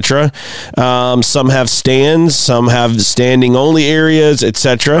levels, etc. Some have stands, some have standing only areas,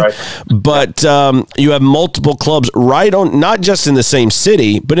 etc. Right. But you have multiple clubs not just in the same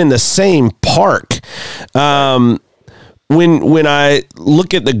city, but in the same park. when I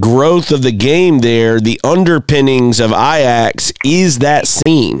look at the growth of the game there, the underpinnings of Ajax is that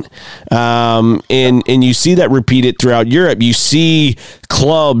scene. And you see that repeated throughout Europe. You see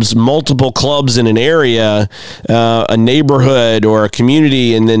clubs, multiple clubs in an area, a neighborhood or a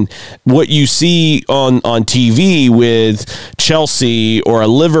community, and then what you see on TV with Chelsea or a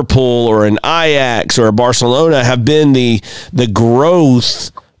Liverpool or an Ajax or a Barcelona have been the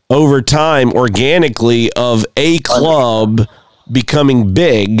growth over time organically of a club becoming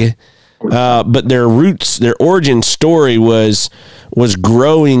big, but their roots, their origin story was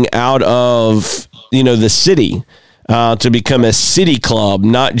growing out of, the city, to become a city club,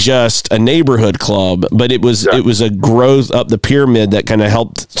 not just a neighborhood club, but it was a growth up the pyramid that kind of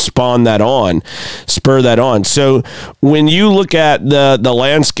helped spur that on. So when you look at the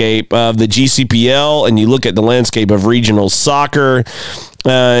landscape of the GCPL and you look at the landscape of regional soccer,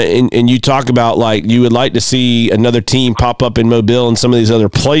 and you talk about like you would like to see another team pop up in Mobile and some of these other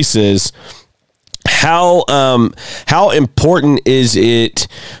places, how important is it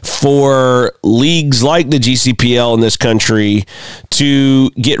for leagues like the GCPL in this country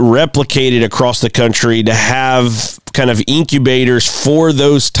to get replicated across the country, to have kind of incubators for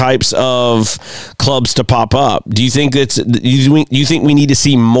those types of clubs to pop up? Do you think you think we need to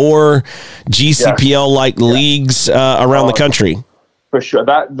see more GCPL like leagues around the country? For sure.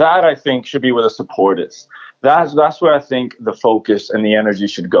 That I think should be where the support is. That's where I think the focus and the energy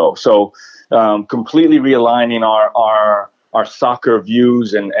should go. So completely realigning our soccer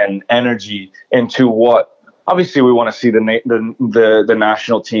views and energy into what obviously we want to see the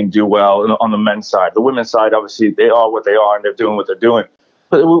national team do well on the men's side. The women's side, obviously they are what they are and they're doing what they're doing.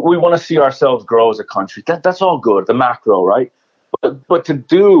 But we want to see ourselves grow as a country. That's all good, the macro, right? But to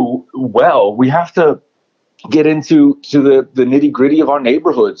do well, we have to get into the nitty gritty of our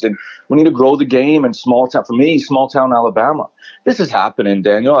neighborhoods, and we need to grow the game in small town. For me, small town Alabama, this is happening,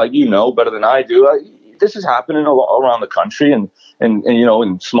 Daniel. Like, better than I do. This is happening all around the country, and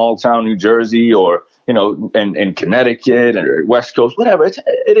in small town New Jersey, or in Connecticut or West Coast, whatever.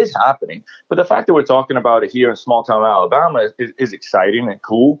 It is happening. But the fact that we're talking about it here in small town Alabama is exciting and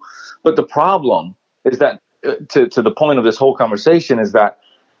cool. But the problem is that to the point of this whole conversation is that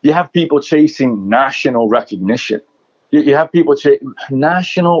you have people chasing national recognition. You have people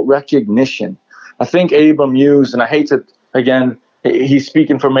national recognition. I think Abram used, and I hate to, again, he's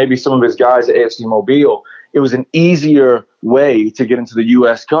speaking for maybe some of his guys at AFC Mobile. It was an easier way to get into the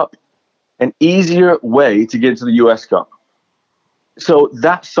U.S. Cup. An easier way to get into the U.S. Cup. So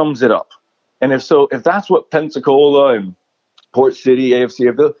that sums it up. And if that's what Pensacola and Port City,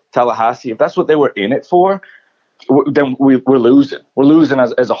 AFC, Tallahassee, if that's what they were in it for, then we're losing. We're losing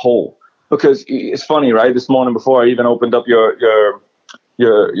as a whole. Because it's funny, right? This morning before I even opened up your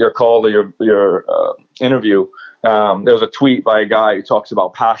call or your interview, there was a tweet by a guy who talks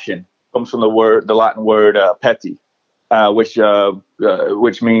about passion. Comes from the Latin word "peti,"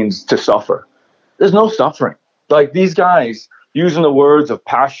 which means to suffer. There's no suffering. Like these guys using the words of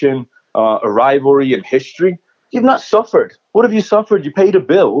passion, a rivalry, and history. You've not suffered. What have you suffered? You paid a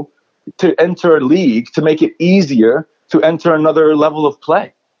bill to enter a league to make it easier to enter another level of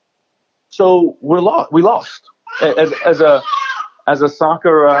play. So we lost as a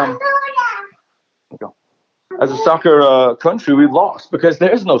soccer country. We've lost because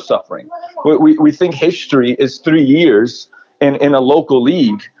there's no suffering. We think history is 3 years in a local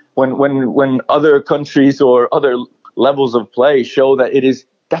league when other countries or other levels of play show that it is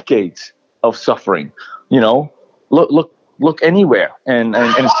decades of suffering. Look anywhere and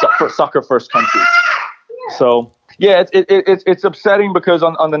soccer first countries. So yeah, it's upsetting because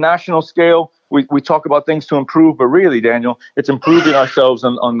on the national scale we talk about things to improve, but really, Daniel, it's improving ourselves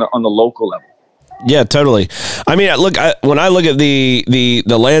on the local level. Yeah, totally. I mean, when I look at the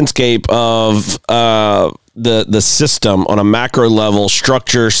landscape of the system on a macro level,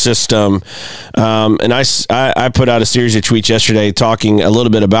 structure system, and I put out a series of tweets yesterday talking a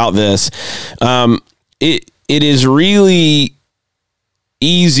little bit about this. It is really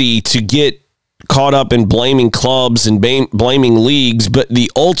easy to get caught up in blaming clubs and blaming leagues, but the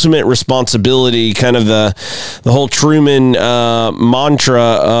ultimate responsibility, kind of the whole Truman mantra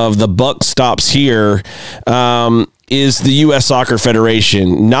of the buck stops here, is the U.S. Soccer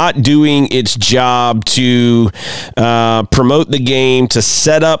Federation not doing its job to promote the game, to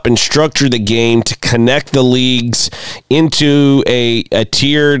set up and structure the game, to connect the leagues into a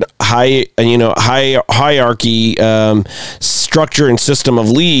tiered hierarchy structure and system of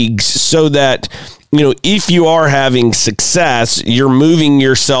leagues, so that if you are having success, you're moving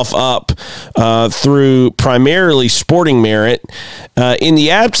yourself up through primarily sporting merit. In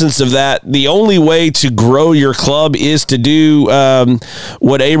the absence of that, the only way to grow your club is to do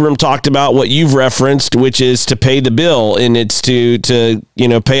what Abram talked about, what you've referenced, which is to pay the bill, and it's to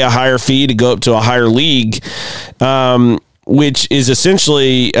pay a higher fee to go up to a higher league. Which is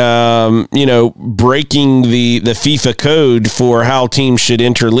essentially, breaking the FIFA code for how teams should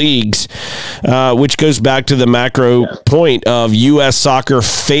enter leagues, which goes back to the macro point of U.S. soccer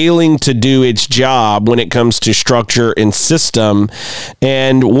failing to do its job when it comes to structure and system.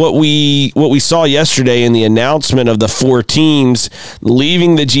 And what we saw yesterday in the announcement of the 4 teams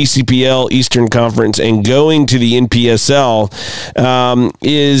leaving the GCPL Eastern Conference and going to the NPSL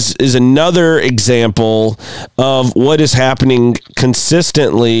is another example of what is happening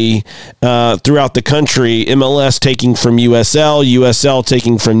consistently throughout the country. MLS taking from USL, USL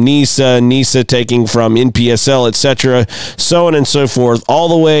taking from NISA, NISA taking from NPSL, etc., so on and so forth, all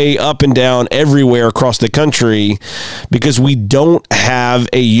the way up and down everywhere across the country, because we don't have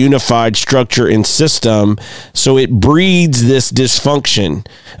a unified structure and system. So it breeds this dysfunction.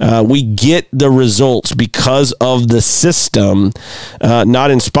 We get the results because of the system,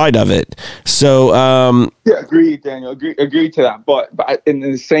 not in spite of it. So yeah, agreed, Daniel. Agreed to that. But in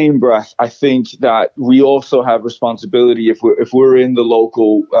the same breath, I think that we also have responsibility if we're in the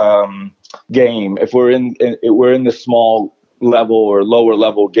local game, if we're in the small level or lower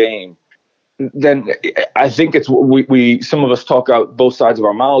level game. Then I think it's we some of us talk out both sides of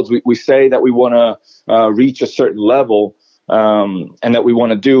our mouths. We say that we want to reach a certain level. And that we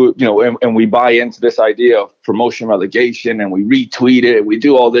want to do, and we buy into this idea of promotion relegation, and we retweet it, and we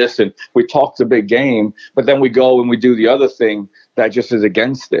do all this, and we talk the big game, but then we go and we do the other thing that just is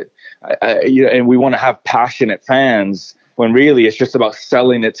against it. And we want to have passionate fans when really it's just about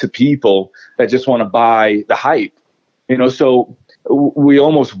selling it to people that just want to buy the hype. So we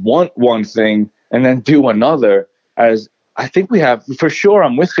almost want one thing and then do another. As I think we have, for sure,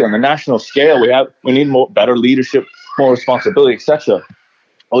 I'm with you on the national scale. We need better leadership, more responsibility, etc.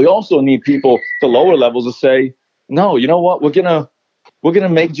 But we also need people to lower levels to say, no, you know what? We're gonna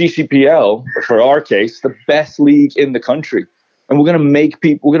make GCPL, for our case, the best league in the country, and we're gonna make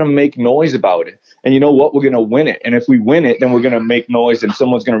noise about it. And you know what? We're gonna win it. And if we win it, then we're gonna make noise, and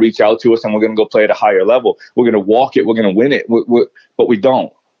someone's gonna reach out to us, and we're gonna go play at a higher level. We're gonna walk it. We're gonna win it. But we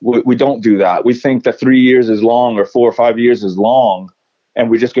don't. We don't do that. We think that 3 years is long, or 4 or 5 years is long,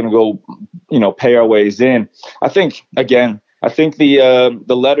 and we're just going to go, pay our ways in. I think the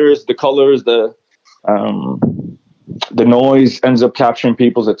letters, the colors, the noise ends up capturing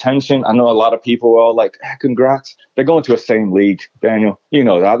people's attention. I know a lot of people are all like, congrats. They're going to the same league, Daniel. You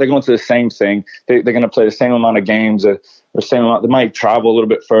know that. They're going to the same thing. They're going to play the same amount of games, the same amount. They might travel a little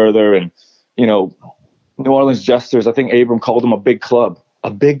bit further. And, New Orleans Jesters, I think Abram called them a big club. A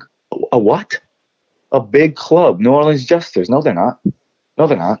big club. New Orleans Jesters. No, they're not.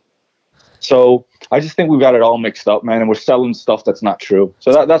 So I just think we've got it all mixed up, man, and we're selling stuff that's not true.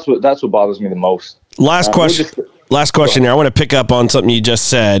 So that's what bothers me the most. Last question here. I want to pick up on something you just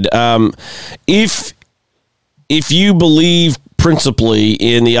said. If you believe principally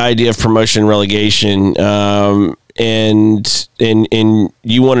in the idea of promotion and relegation, and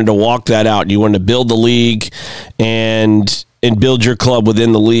you wanted to walk that out, you wanted to build the league and build your club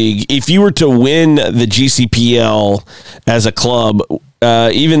within the league. If you were to win the GCPL as a club,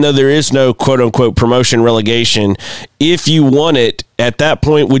 even though there is no quote unquote promotion relegation, if you won it at that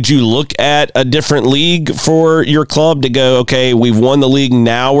point, would you look at a different league for your club to go, okay, we've won the league,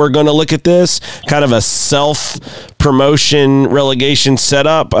 now we're going to look at this kind of a self-promotion relegation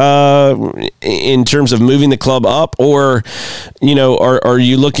setup in terms of moving the club up? Or, are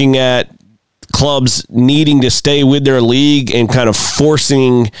you looking at clubs needing to stay with their league and kind of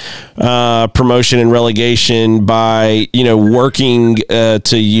forcing promotion and relegation by, working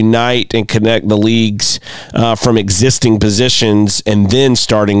to unite and connect the leagues from existing positions and then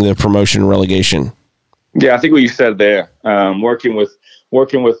starting the promotion and relegation? Yeah, I think what you said there, working with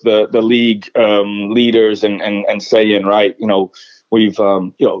the league leaders and saying, right, we've,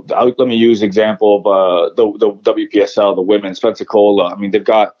 let me use the example of the WPSL, the women's Pensacola. I mean, they've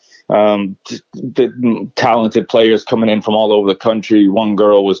got the talented players coming in from all over the country. One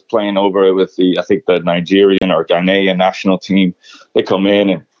girl was playing over with the Nigerian or Ghanaian national team. They come in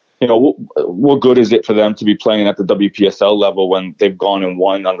and, what good is it for them to be playing at the WPSL level when they've gone and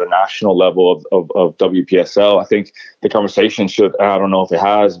won on the national level of WPSL? I think the conversation should, I don't know if it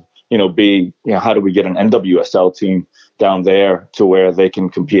has, be, how do we get an NWSL team down there to where they can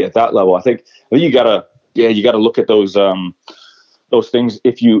compete at that level? I think you gotta look at those those things,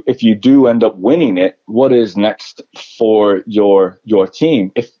 if you do end up winning it, what is next for your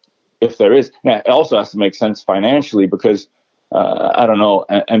team? If there is, now it also has to make sense financially, because I don't know,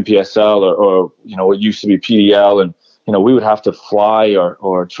 NPSL or what used to be PDL, and we would have to fly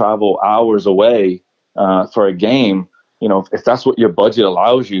or travel hours away for a game. If that's what your budget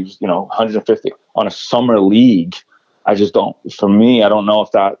allows you, 150 on a summer league, I just don't. For me, I don't know if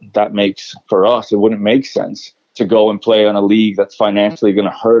that makes, for us, it wouldn't make sense to go and play on a league that's financially going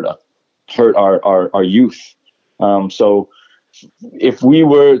to hurt our youth. So if we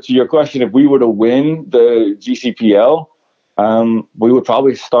were, to your question, if we were to win the GCPL, we would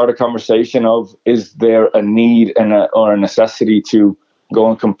probably start a conversation of, is there a need or a necessity to go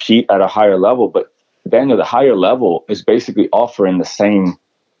and compete at a higher level? But Daniel, the higher level is basically offering the same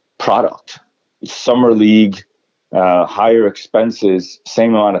product. It's summer league, higher expenses,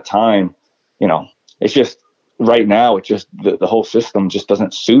 same amount of time. It's just, right now, it just, the whole system just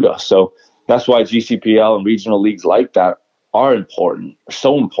doesn't suit us. So that's why GCPL and regional leagues like that are important, are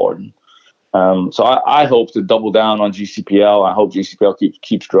so important. So I hope to double down on GCPL. I hope GCPL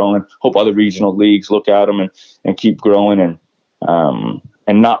keeps growing. Hope other regional leagues look at them and keep growing,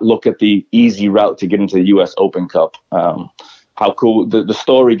 and not look at the easy route to get into the U.S. Open Cup. How cool the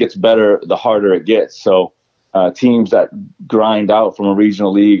story gets better the harder it gets. So teams that grind out from a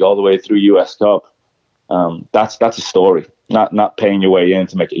regional league all the way through U.S. Cup, that's a story. Not paying your way in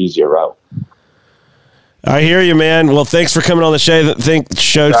to make an easier route. I hear you, man. Well, thanks for coming on the show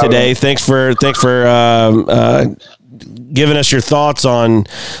today. Thanks for giving us your thoughts on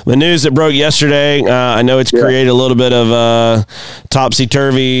the news that broke yesterday. I know it's created a little bit of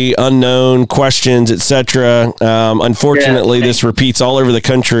topsy-turvy, unknown questions, etc. Unfortunately, this repeats all over the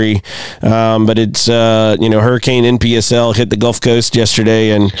country, but it's Hurricane NPSL hit the Gulf Coast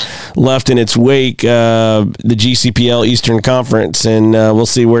yesterday and left in its wake the GCPL Eastern Conference, and we'll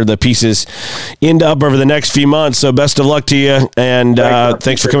see where the pieces end up over the next few months. So best of luck to you, and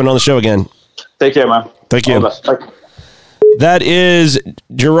thanks for coming on the show again. Take care, man. Thank you. That is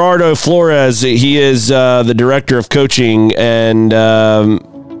Gerardo Flores. He is the director of coaching and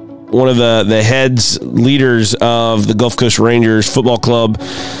one of the heads leaders of the Gulf Coast Rangers Football Club,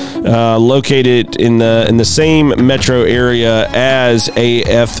 located in the same metro area as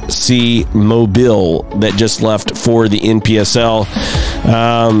AFC Mobile that just left for the NPSL.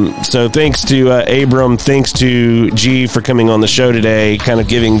 So thanks to Abram, thanks to G for coming on the show today, kind of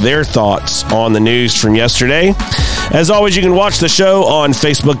giving their thoughts on the news from yesterday. As always, you can watch the show on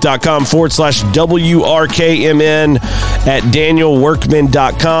Facebook.com/WRKMN, at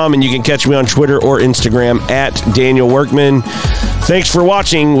DanielWorkman.com, and you can catch me on Twitter or Instagram at Daniel Workman. Thanks for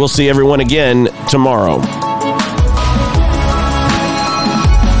watching. We'll see everyone again tomorrow.